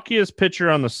most chalkiest pitcher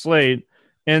on the slate,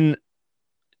 and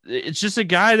it's just a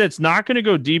guy that's not going to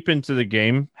go deep into the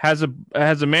game. Has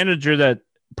a manager that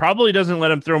probably doesn't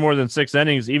let him throw more than 6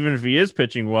 innings, even if he is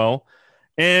pitching well.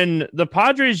 And the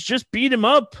Padres just beat him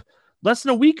up less than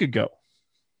a week ago.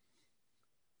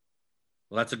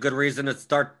 Well, that's a good reason to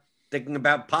start thinking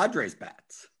about Padres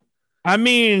bats. I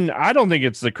mean, I don't think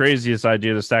it's the craziest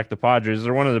idea to stack the Padres.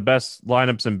 They're one of the best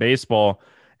lineups in baseball,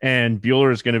 and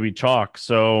Buehler is going to be chalk.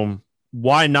 So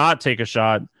why not take a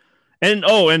shot? And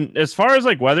as far as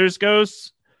like Weathers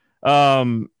goes,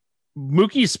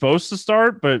 Mookie's supposed to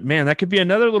start, but man, that could be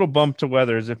another little bump to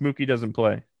Weathers if Mookie doesn't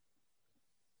play.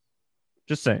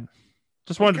 Just saying.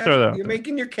 Just wanted to throw that out. You're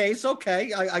making your case.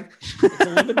 Okay. It's a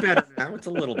little bit better now. It's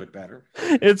a little bit better.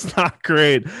 It's not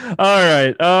great. All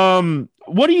right.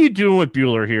 What are you doing with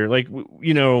Buehler here? Like,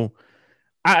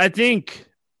 I think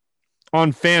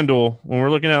on FanDuel, when we're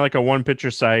looking at like a one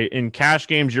pitcher site in cash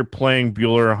games, you're playing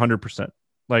Buehler 100%.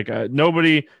 Like I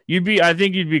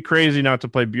think you'd be crazy not to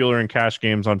play Buehler in cash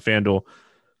games on FanDuel,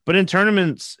 but in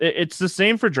tournaments, it's the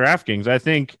same for DraftKings. I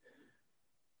think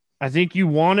you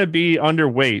want to be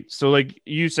underweight. So like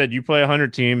you said, you play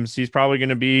 100 teams. He's probably going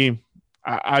to be,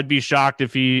 I'd be shocked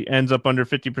if he ends up under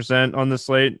 50% on the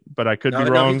slate, but I could be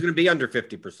wrong. No, he's going to be under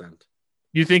 50%.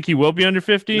 You think he will be under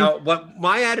 50? No, but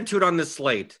my attitude on this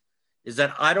slate is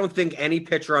that I don't think any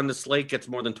pitcher on the slate gets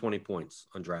more than 20 points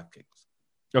on DraftKings.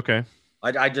 Okay.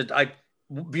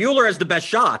 Bueller has the best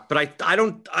shot, but I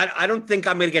don't think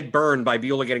I'm going to get burned by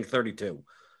Bueller getting 32.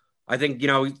 I think, he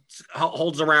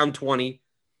holds around 20.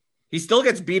 He still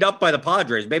gets beat up by the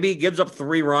Padres. Maybe he gives up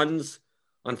 3 runs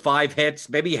on 5 hits.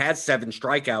 Maybe he has 7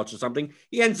 strikeouts or something.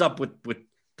 He ends up with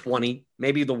 20,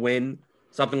 maybe the win,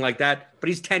 something like that. But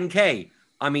he's 10K.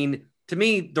 I mean, to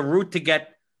me, the route to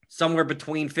get somewhere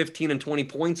between 15 and 20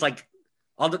 points, like,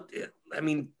 all the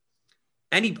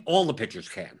pitchers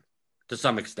can to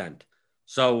some extent.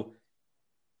 So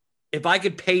if I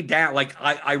could pay down, like,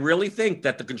 I really think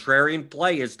that the contrarian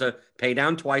play is to pay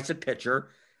down twice at pitcher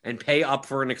and pay up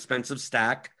for an expensive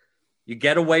stack. You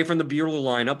get away from the Bueller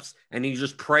lineups and you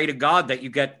just pray to God that you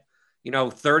get,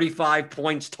 35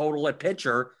 points total at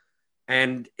pitcher.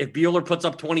 And if Bueller puts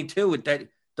up 22, that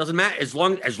doesn't matter. As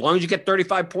long as you get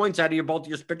 35 points out of both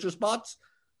your pitcher spots,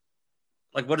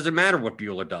 like, what does it matter what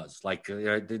Bueller does? Like,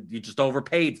 you just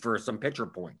overpaid for some pitcher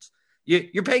points.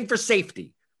 You're paying for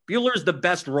safety. Bueller is the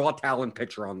best raw talent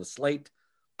pitcher on the slate,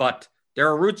 but there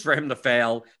are routes for him to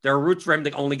fail. There are routes for him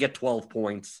to only get 12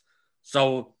 points.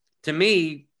 So to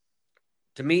me,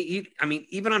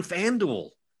 even on FanDuel,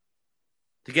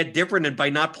 to get different by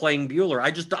not playing Bueller,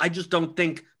 I just don't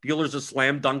think Bueller's a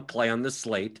slam dunk play on this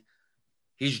slate.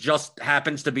 He just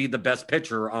happens to be the best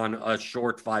pitcher on a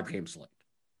short 5-game slate.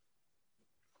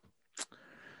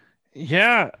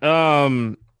 Yeah.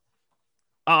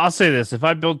 I'll say this. If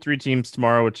I build 3 teams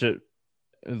tomorrow, which it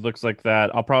looks like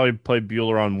that, I'll probably play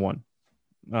Bueller on 1.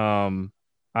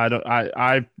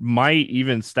 I might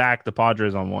even stack the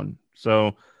Padres on 1.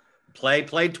 So play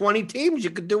 20 teams.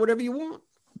 You could do whatever you want.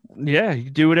 Yeah, you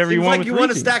can do whatever you want. Like you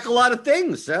want to stack a lot of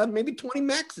things. Maybe 20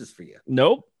 maxes for you.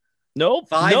 Nope.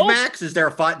 5 max. Is there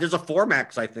a 5? There's a 4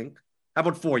 max, I think. How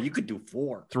about 4? You could do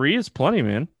 4. 3 is plenty,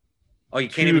 man. Oh, you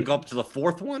can't even go up to the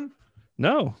 4th one?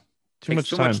 No. Too much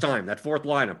time. That 4th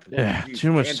lineup. Yeah,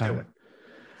 too much time.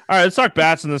 All right, let's talk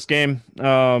bats in this game.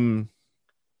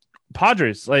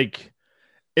 Padres, like,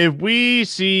 if we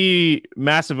see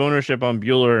massive ownership on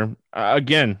Bueller,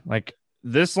 again, like,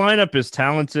 this lineup is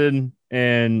talented,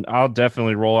 and I'll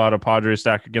definitely roll out a Padres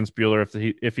stack against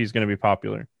Bueller if he's going to be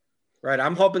popular. Right.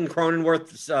 I'm hoping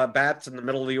Cronenworth's bats in the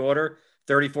middle of the order,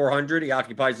 3,400. He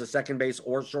occupies the second base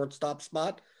or shortstop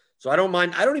spot. So I don't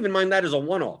mind. I don't even mind that as a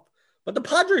one-off. But the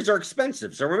Padres are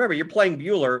expensive. So remember, you're playing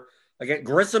Bueller. Again,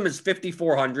 Grissom is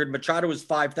 5,400. Machado is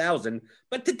 5,000.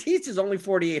 But Tatis is only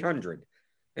 4,800.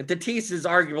 And Tatis is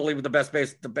arguably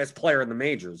the best player in the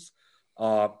majors.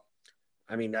 I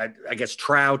guess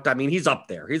Trout. He's up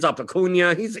there. He's up.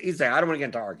 Acuna. He's there. I don't want to get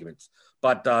into arguments.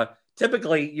 But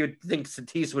typically, you'd think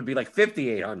Tatis would be like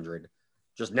 5,800,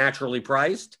 just naturally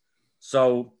priced.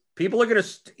 So people are going to,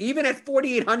 even at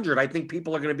 4,800, I think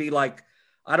people are going to be like,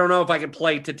 I don't know if I can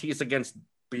play Tatis against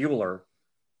Bueller.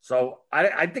 So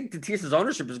I think Tatis's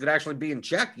ownership is going to actually be in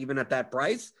check, even at that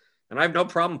price. And I have no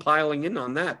problem piling in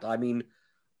on that.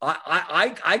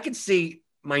 I could see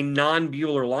my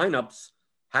non-Bueller lineups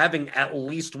having at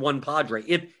least one Padre.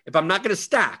 If I'm not going to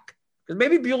stack, because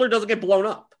maybe Bueller doesn't get blown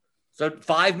up. So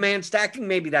 5-man stacking,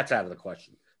 maybe that's out of the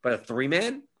question. But a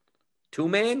 3-man,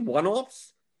 2-man,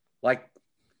 one-offs, like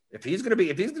if he's going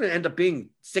to end up being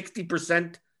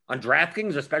 60% on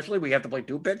DraftKings, especially we have to play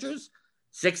 2 pitchers,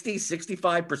 60,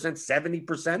 65%,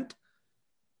 70%.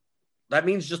 That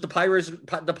means just the Padres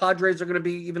are going to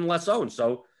be even less owned.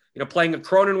 So, playing a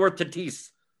Cronenworth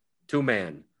Tatis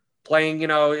 2-man, playing,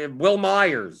 Will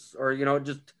Myers or,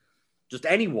 just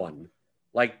anyone,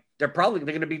 like they're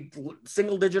going to be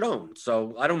single digit owned.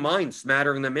 So I don't mind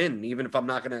smattering them in, even if I'm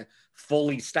not going to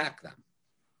fully stack them.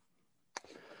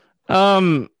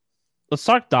 Let's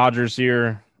talk Dodgers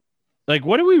here. Like,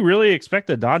 what do we really expect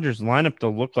the Dodgers lineup to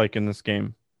look like in this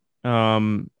game?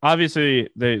 Obviously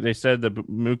they said that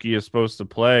Mookie is supposed to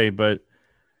play, but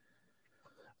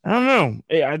I don't know.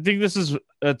 I think this is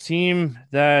a team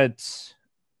that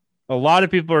a lot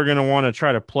of people are going to want to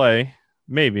try to play.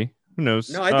 Maybe. Who knows?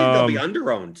 No, I think they'll be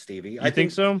underowned, Stevie. I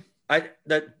think so.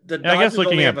 The Dodgers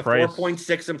only have a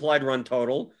 4.6 implied run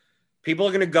total. People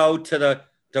are going to go to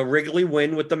the Wrigley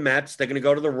win with the Mets. They're going to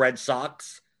go to the Red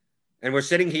Sox. And we're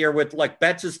sitting here with, like,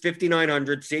 Betts is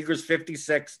 5,900, Seager's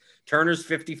 56, Turner's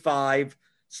 55,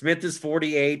 Smith is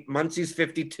 48, Muncy's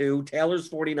 52, Taylor's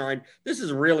 49. This is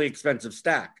a really expensive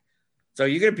stack. So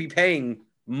you're going to be paying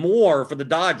more for the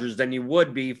Dodgers than you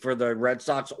would be for the Red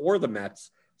Sox or the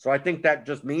Mets. So I think that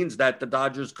just means that the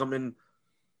Dodgers come in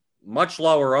much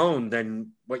lower owned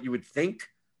than what you would think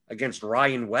against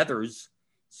Ryan Weathers.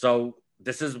 So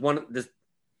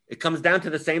it comes down to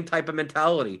the same type of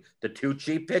mentality. The 2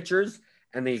 cheap pitchers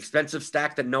and the expensive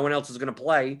stack that no one else is going to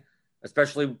play,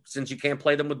 especially since you can't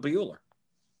play them with Bueller.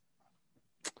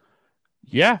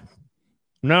 Yeah,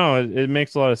 no, it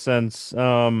makes a lot of sense.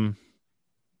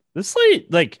 This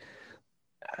slate, like,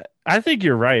 I think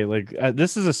you're right. Like,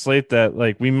 this is a slate that,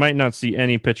 like, we might not see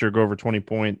any pitcher go over 20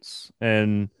 points,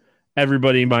 and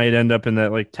everybody might end up in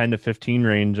that like 10 to 15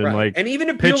 range, and Right. like And even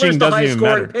if Bueller's pitching the doesn't highest even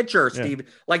scoring matter. pitcher, Yeah.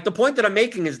 Steve, like the point that I'm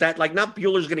making is that like not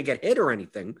Bueller's going to get hit or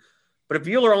anything, but if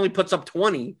Bueller only puts up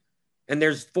 20 and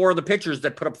there's four of the pitchers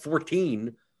that put up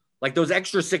 14, like those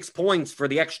extra 6 points for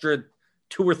the extra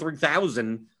 2 or 3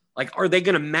 thousand, like are they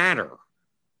going to matter?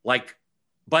 Like,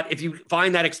 but if you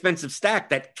find that expensive stack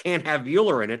that can't have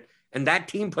Bueller in it and that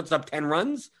team puts up 10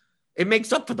 runs, it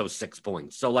makes up for those 6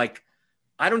 points. So like,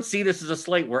 I don't see this as a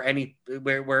slate where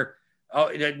oh,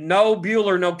 no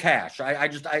Bueller, no cash. I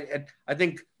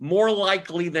think more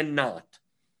likely than not,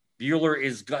 Bueller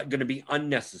is going to be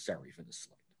unnecessary for this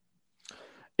slate.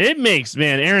 It makes,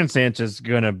 man, Aaron Sanchez is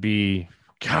gonna be,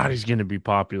 God, he's gonna be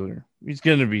popular. He's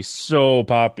gonna be so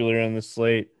popular on the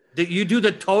slate. You do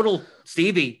the total,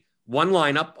 Stevie, one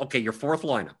lineup. Okay, your fourth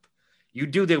lineup. You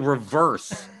do the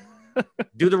reverse.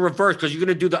 Do the reverse because you're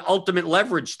going to do the ultimate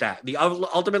leverage stack. The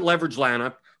ultimate leverage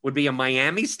lineup would be a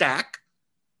Miami stack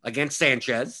against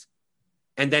Sanchez,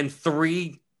 and then the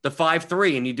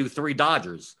 5-3, and you do 3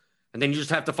 Dodgers. And then you just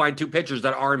have to find 2 pitchers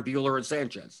that aren't Bueller and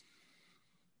Sanchez.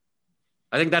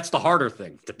 I think that's the harder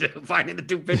thing, to do, finding the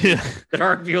 2 pitchers that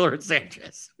aren't Bueller and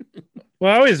Sanchez.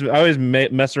 Well, I always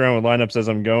mess around with lineups as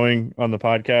I'm going on the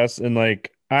podcast, and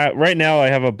like right now I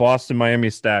have a Boston Miami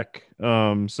stack.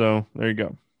 So there you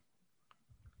go.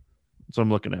 That's what I'm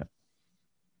looking at.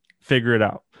 Figure it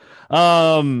out.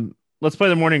 Let's play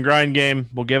the morning grind game.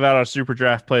 We'll give out our super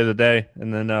draft play of the day,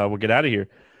 and then we'll get out of here.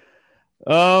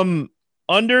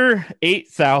 Under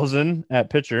 8,000 at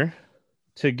pitcher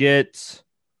to get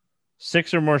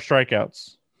 6 or more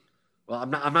strikeouts. Well,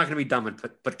 I'm not going to be dumb and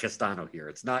put Castano here.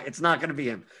 It's not going to be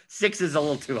him. 6 is a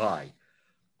little too high.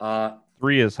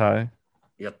 3 is high.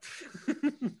 Yep.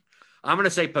 I'm going to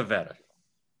say Pivetta.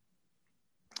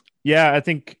 Yeah, I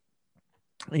think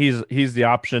he's the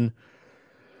option.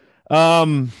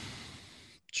 I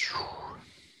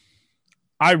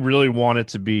really want it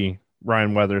to be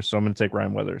Ryan Weathers, so I'm going to take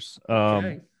Ryan Weathers.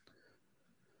 Okay.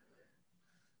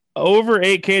 Over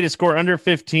 8K to score under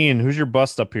 15. Who's your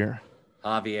bust up here?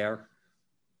 Javier.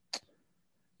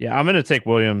 Yeah, I'm going to take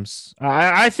Williams.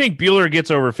 I think Bueller gets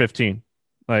over 15.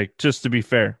 Like, just to be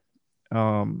fair.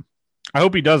 I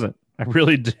hope he doesn't. I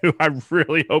really do. I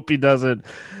really hope he doesn't.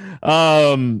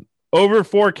 Over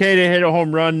 4K to hit a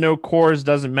home run. No cores.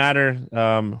 Doesn't matter.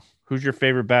 Who's your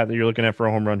favorite bat that you're looking at for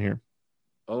a home run here?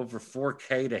 Over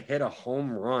 4K to hit a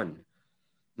home run.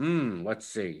 Let's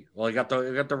see. Well, you got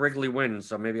the Wrigley win,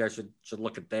 so maybe I should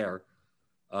look at there.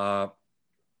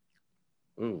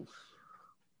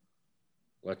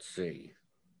 Let's see.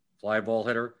 Fly ball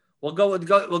hitter. We'll go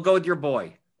with your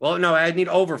boy. Well, no, I need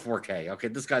over 4K. Okay,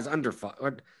 this guy's under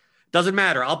 5. Doesn't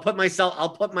matter. I'll put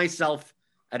myself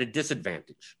at a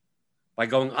disadvantage by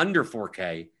going under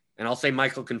 4K, and I'll say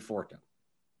Michael Conforto.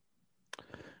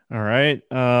 All right.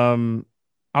 I'm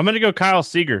going to go Kyle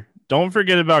Seager. Don't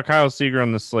forget about Kyle Seager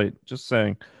on the slate. Just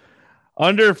saying.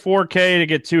 Under 4K to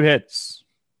get 2 hits.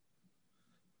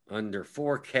 Under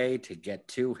 4K to get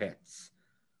 2 hits.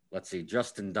 Let's see.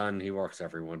 Justin Dunn, he works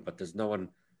everyone, but there's no one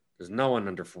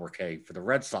under 4K for the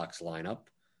Red Sox lineup.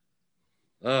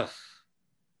 Ugh.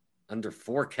 Under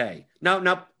 4K.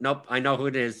 Nope. I know who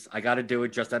it is. I got to do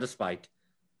it just out of spite.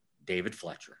 David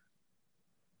Fletcher.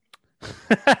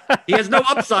 He has no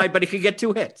upside, but he could get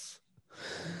 2 hits.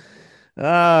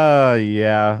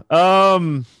 Yeah.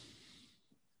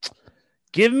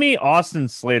 Give me Austin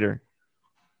Slater.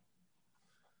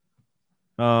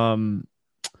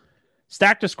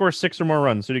 Stack to score 6 or more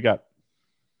runs. Who do you got?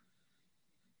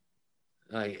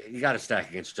 You got to stack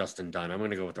against Justin Dunn. I'm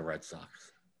going to go with the Red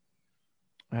Sox.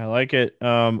 I like it.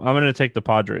 I'm going to take the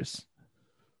Padres.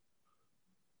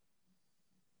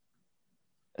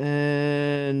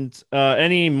 And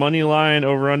any money line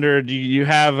over under? Do you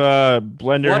have a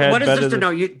blender head? What is this to know?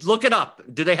 You look it up.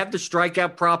 Do they have the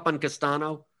strikeout prop on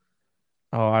Castano?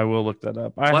 Oh, I will look that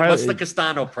up. What's the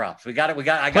Castano props? I got.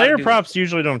 Player props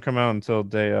usually don't come out until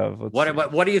day of.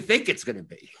 What do you think it's going to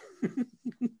be?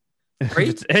 If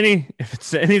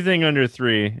it's anything under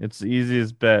 3, it's the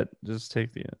easiest bet. Just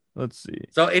take the. Let's see.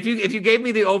 So if you gave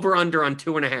me the over under on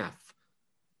 2.5,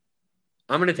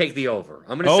 I'm going to take the over.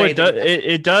 I'm going to say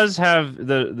it does have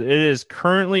it is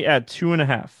currently at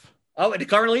 2.5. Oh, it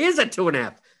currently is at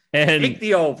 2.5. And take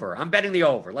the over. I'm betting the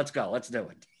over. Let's go. Let's do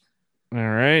it. All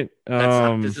right.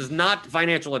 This is not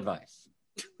financial advice.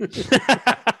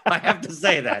 I have to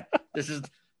say that. This is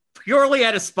purely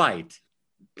out of spite.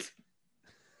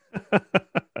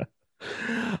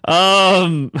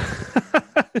 Um,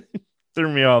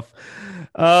 threw me off.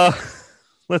 Uh,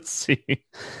 let's see.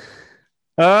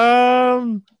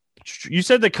 Um, you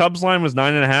said the Cubs line was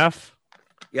 9.5.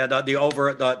 Yeah, the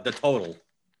over the total.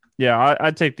 Yeah,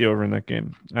 I'd take the over in that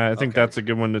game. I think Okay. that's a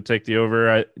good one to take the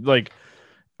over.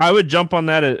 I would jump on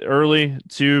that early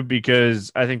too,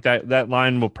 because I think that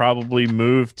line will probably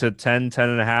move to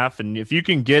 10.5. And if you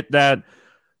can get that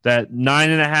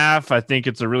 9.5, I think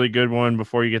it's a really good one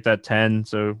before you get that 10.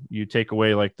 So you take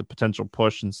away like the potential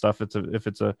push and stuff. If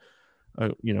it's a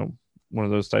one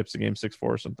of those types of games, 6-4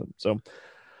 or something. So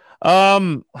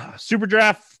super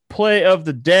draft play of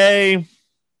the day.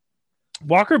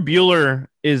 Walker Bueller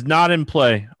is not in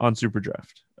play on Super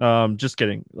Draft. Just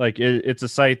kidding. Like it's a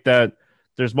site that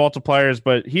there's multipliers,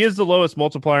 but he is the lowest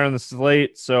multiplier on the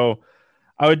slate. So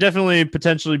I would definitely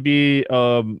potentially be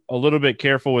a little bit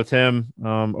careful with him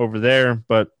over there.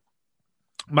 But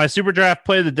my Super Draft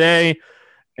play of the day,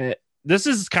 this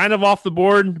is kind of off the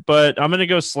board, but I'm going to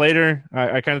go Slater.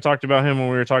 I kind of talked about him when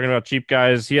we were talking about cheap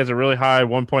guys. He has a really high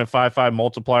 1.55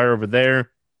 multiplier over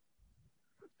there.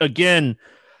 Again,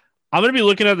 I'm going to be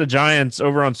looking at the Giants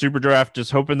over on Super Draft,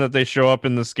 just hoping that they show up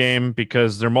in this game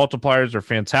because their multipliers are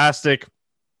fantastic.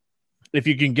 If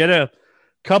you can get a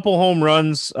couple home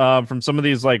runs from some of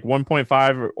these like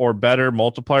 1.5 or better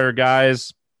multiplier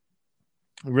guys,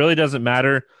 it really doesn't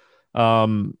matter,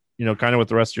 kind of what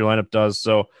the rest of your lineup does.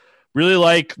 So really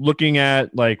like looking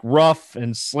at like Ruff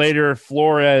and Slater,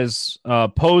 Flores,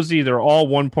 Posey. They're all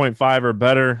 1.5 or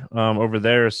better over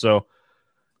there. So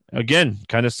again,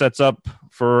 kind of sets up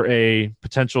for a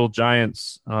potential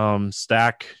Giants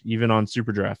stack even on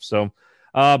Super Draft. So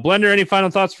Blender, any final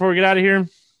thoughts before we get out of here?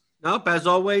 Nope. As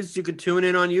always, you can tune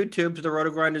in on YouTube to the Roto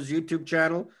Grinders YouTube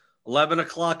channel, 11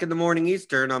 o'clock in the morning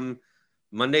Eastern.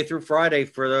 Monday through Friday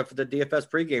for the DFS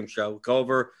pregame show. Go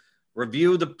over,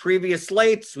 review the previous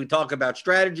slates. We talk about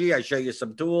strategy. I show you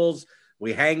some tools.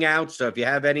 We hang out. So if you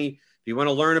want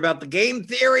to learn about the game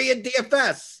theory at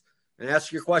DFS and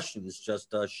ask your questions,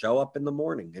 just show up in the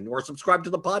morning or subscribe to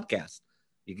the podcast.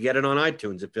 You can get it on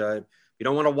iTunes. If you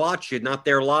don't want to watch, you're not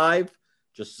there live,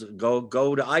 just go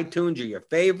to iTunes or your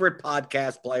favorite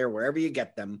podcast player, wherever you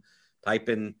get them. Type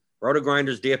in Roto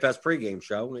Grinders DFS pregame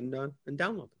show and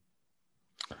download them.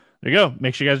 There you go.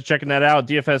 Make sure you guys are checking that out.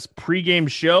 DFS pregame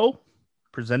show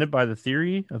presented by the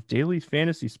Theory of Daily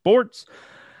Fantasy Sports.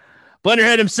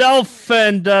 Blenderhead himself,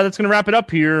 and that's going to wrap it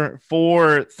up here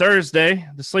for Thursday.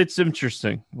 The slate's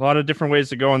interesting. A lot of different ways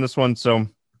to go on this one. So,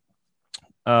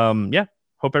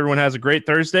 hope everyone has a great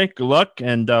Thursday. Good luck,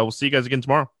 and we'll see you guys again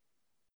tomorrow.